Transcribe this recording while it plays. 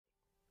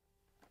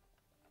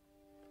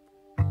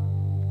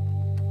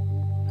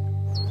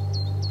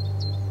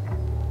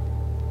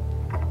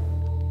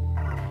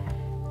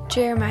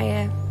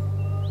Jeremiah,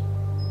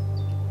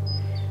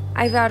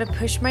 I vow to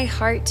push my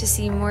heart to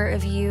see more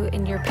of you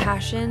in your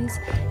passions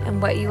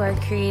and what you are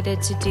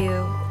created to do.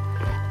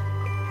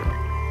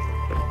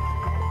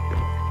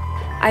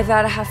 I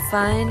vow to have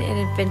fun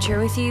and adventure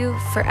with you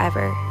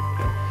forever.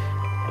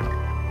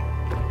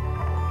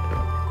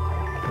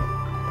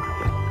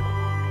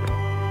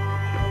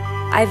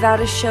 I vow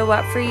to show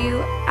up for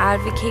you,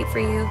 advocate for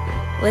you,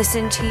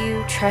 listen to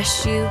you,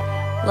 trust you,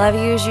 love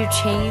you as you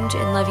change,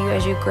 and love you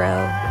as you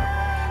grow.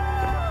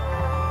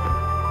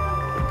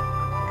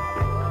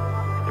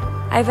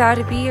 I vow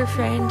to be your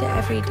friend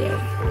every day.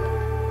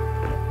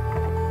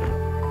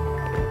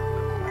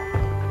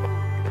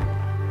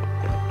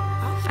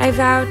 I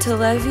vow to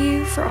love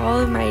you for all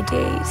of my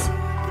days,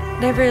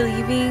 never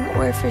leaving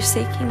or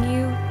forsaking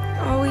you,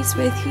 always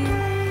with you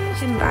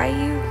and by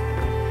you.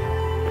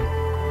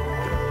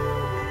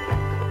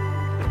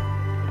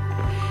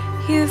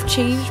 You have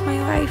changed my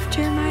life,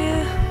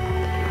 Jeremiah.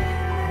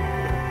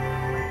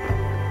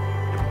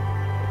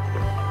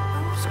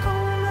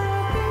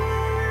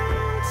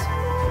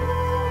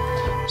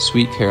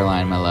 Sweet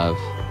Caroline, my love,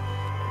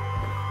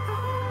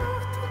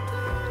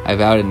 I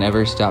vow to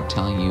never stop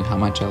telling you how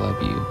much I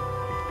love you.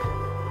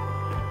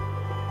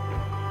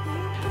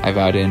 I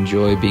vow to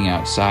enjoy being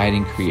outside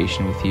in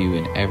creation with you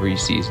in every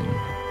season.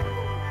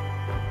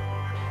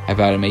 I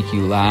vow to make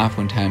you laugh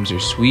when times are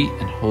sweet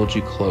and hold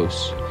you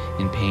close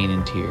in pain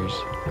and tears.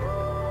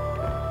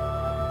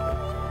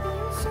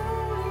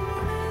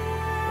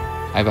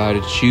 I vow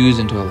to choose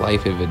into a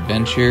life of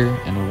adventure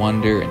and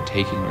wonder and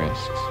taking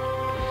risks.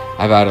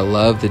 I vow to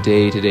love the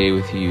day-to-day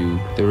with you,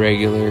 the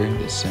regular,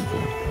 the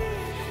simple.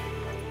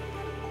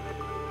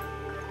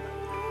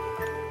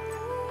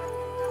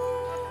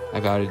 I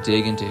vow to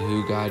dig into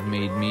who God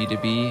made me to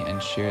be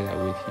and share that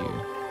with you.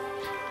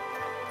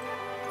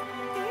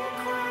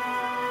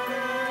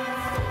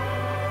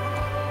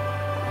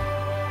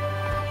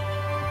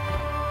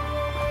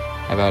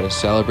 I vow to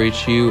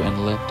celebrate you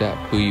and lift up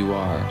who you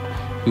are,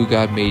 who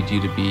God made you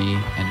to be,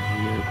 and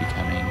who you're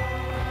becoming.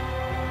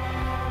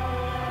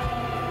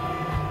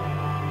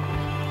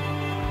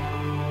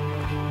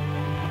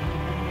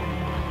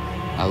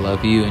 I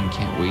love you and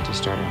can't wait to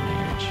start our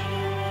marriage.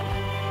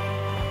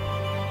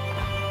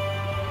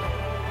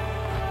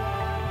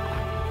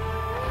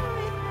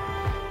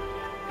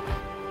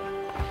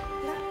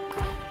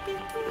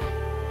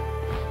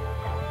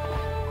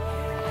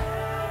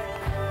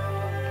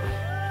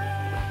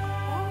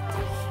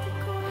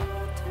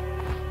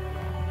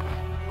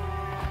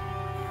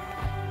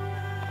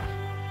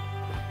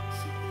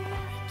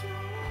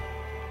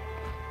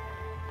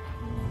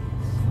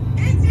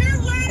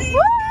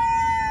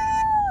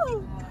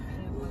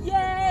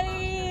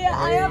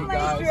 I have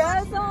my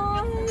dress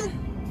on.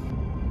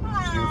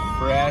 Your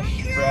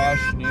fresh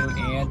new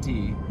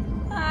auntie.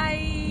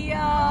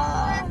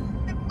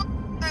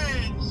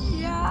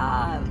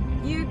 Yeah.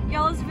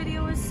 Y'all's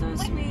video was so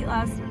sweet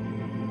last night.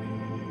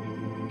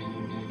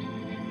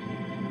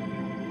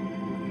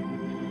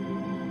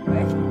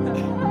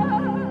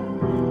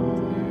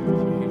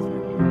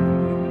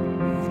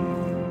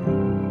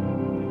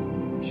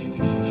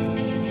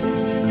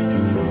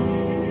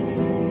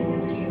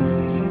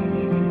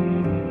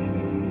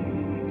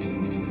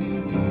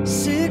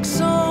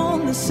 Six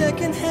on the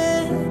second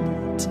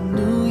hand to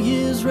New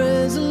Year's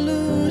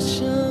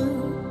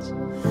resolutions,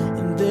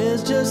 and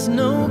there's just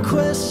no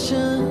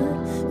question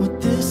what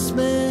this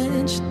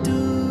man should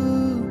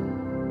do.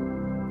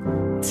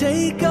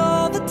 Take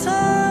all the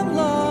time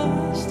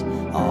lost,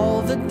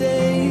 all the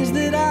days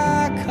that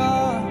I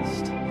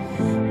cost,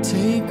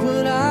 take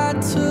what I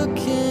took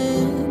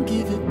and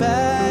give it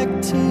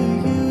back to you.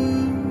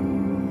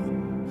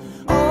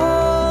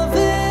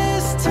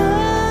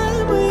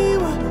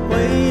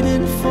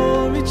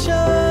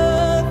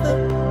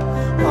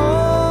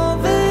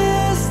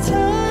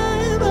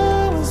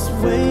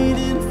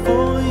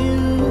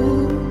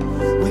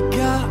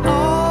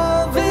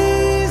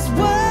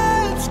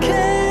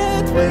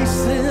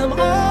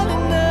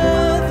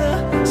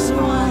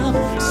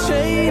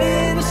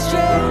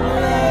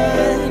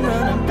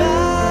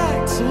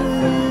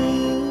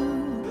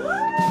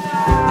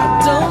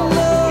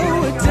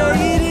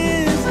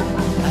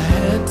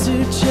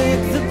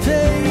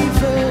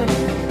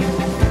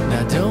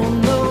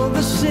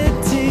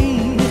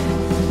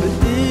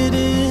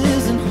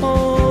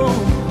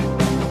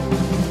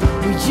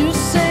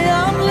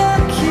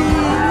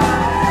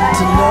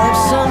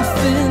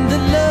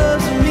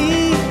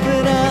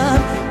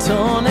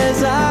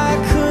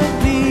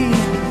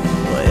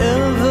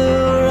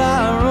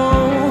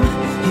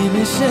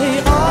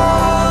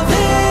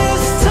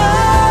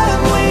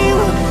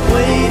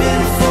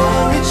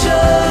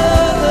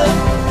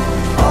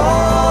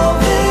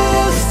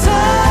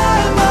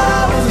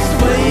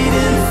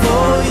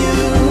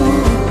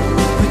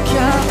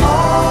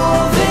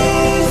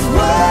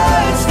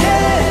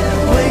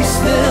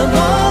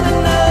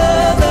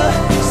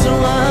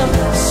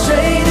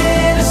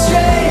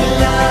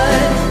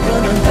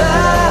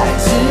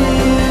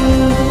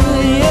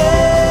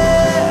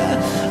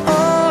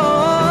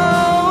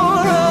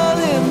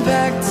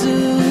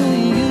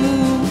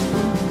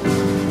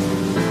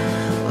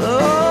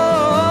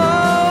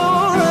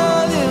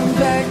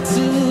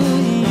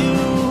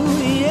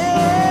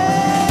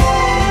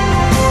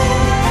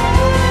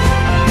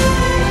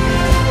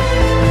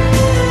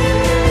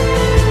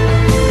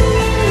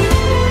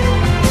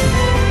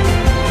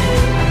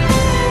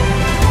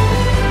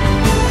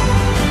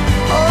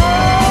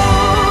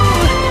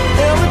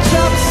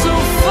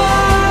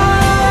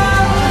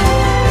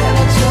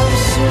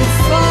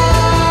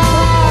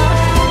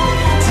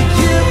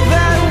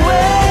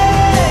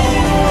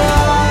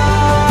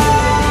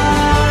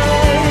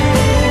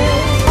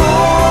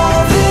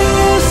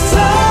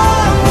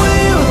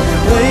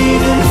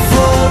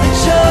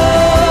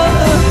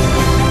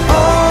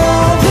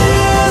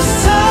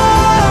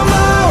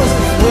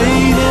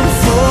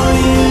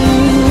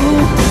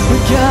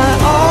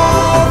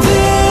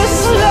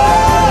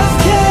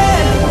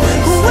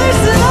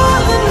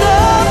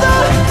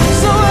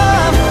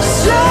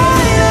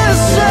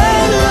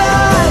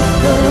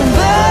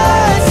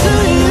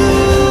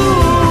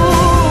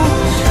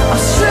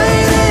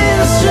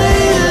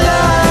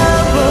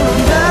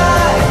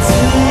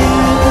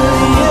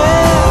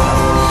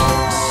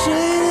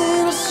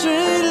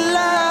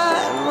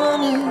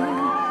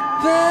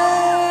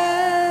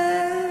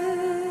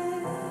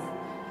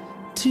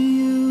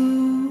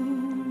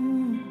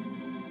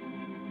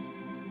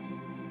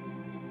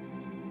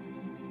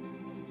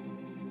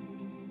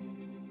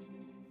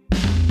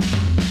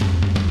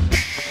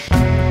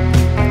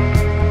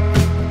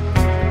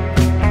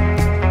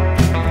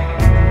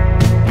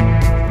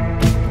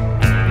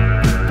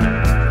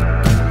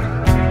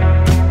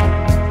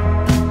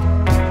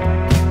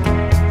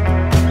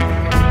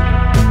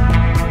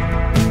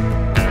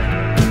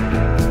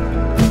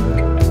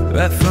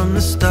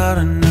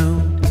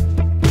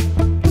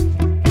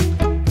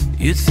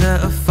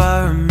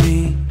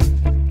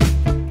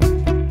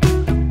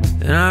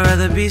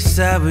 rather be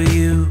sad with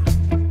you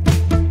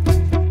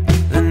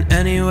than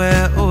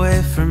anywhere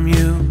away from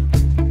you.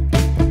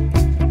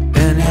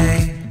 And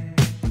hey,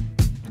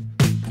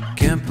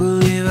 can't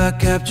believe I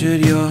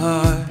captured your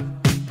heart.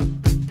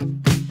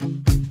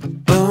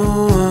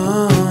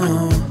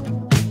 Oh,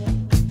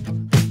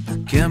 I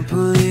can't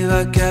believe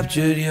I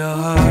captured your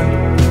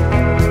heart.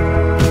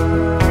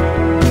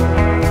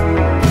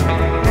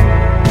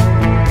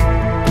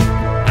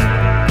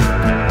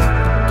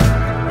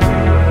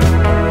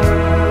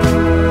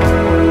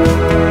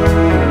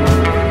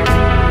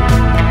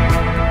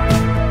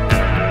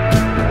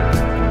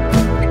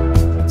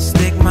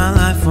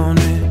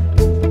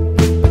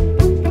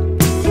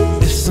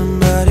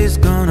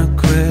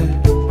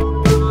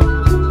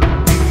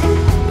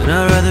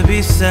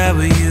 Be sad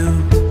with you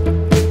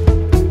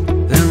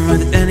than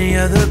with any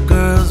other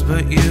girls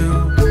but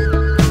you.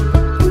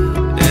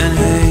 And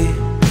hey,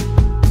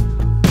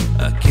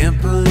 I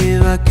can't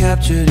believe I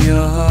captured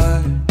your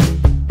heart.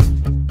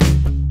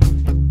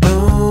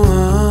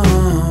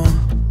 Oh,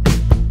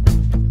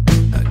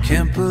 I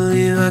can't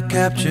believe I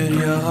captured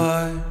your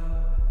heart.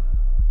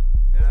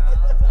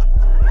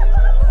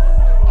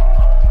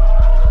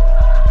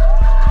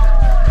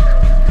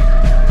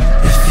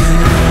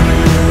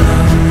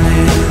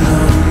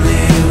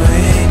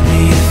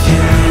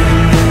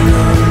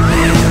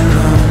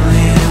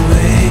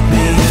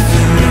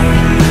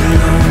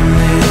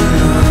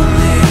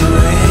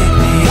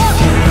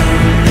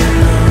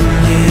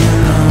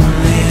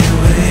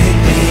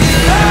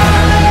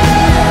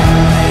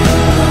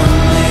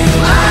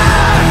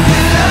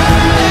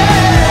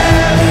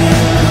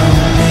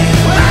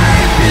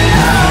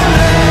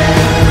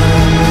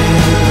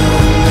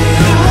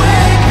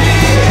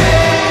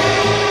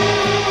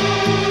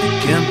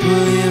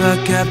 I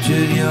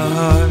captured your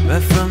heart.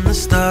 Right from the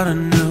start I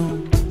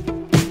knew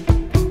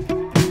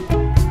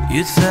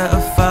you'd set a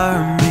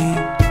fire in me,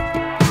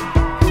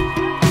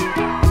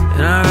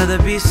 and I'd rather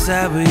be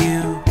sad with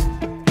you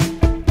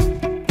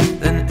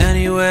than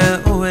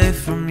anywhere away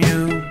from you.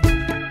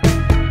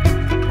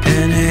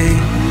 And hey,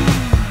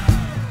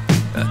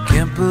 I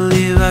can't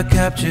believe I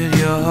captured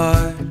your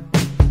heart.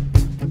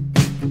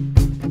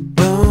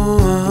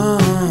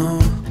 Oh,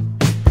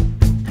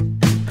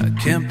 I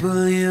can't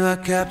believe I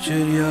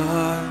captured your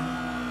heart.